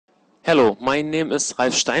Hello, my name is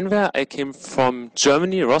Ralf Steinwehr. I came from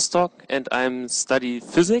Germany, Rostock, and I study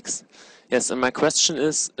physics. Yes, and my question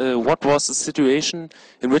is, what was the situation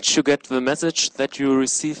in which you get the message that you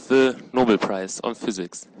received the Nobel Prize on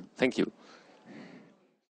physics? Thank you.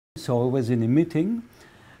 So I was in a meeting,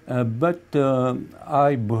 but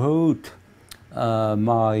I brought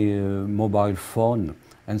my mobile phone,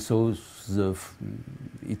 and so it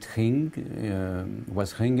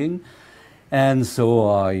was ringing. And so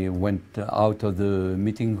I went out of the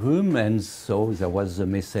meeting room, and so there was a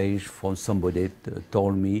message from somebody that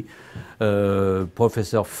told me,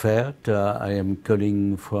 Professor Fert, I am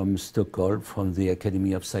calling from Stockholm, from the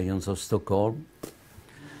Academy of Science of Stockholm.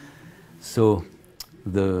 So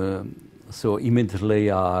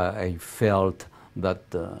immediately I felt that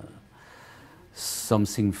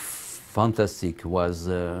something fantastic was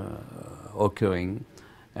occurring,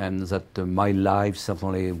 and that my life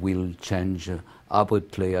certainly will change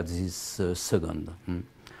abruptly at this second.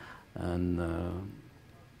 And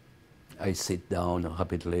I sit down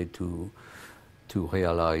rapidly to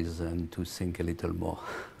realize and to think a little more.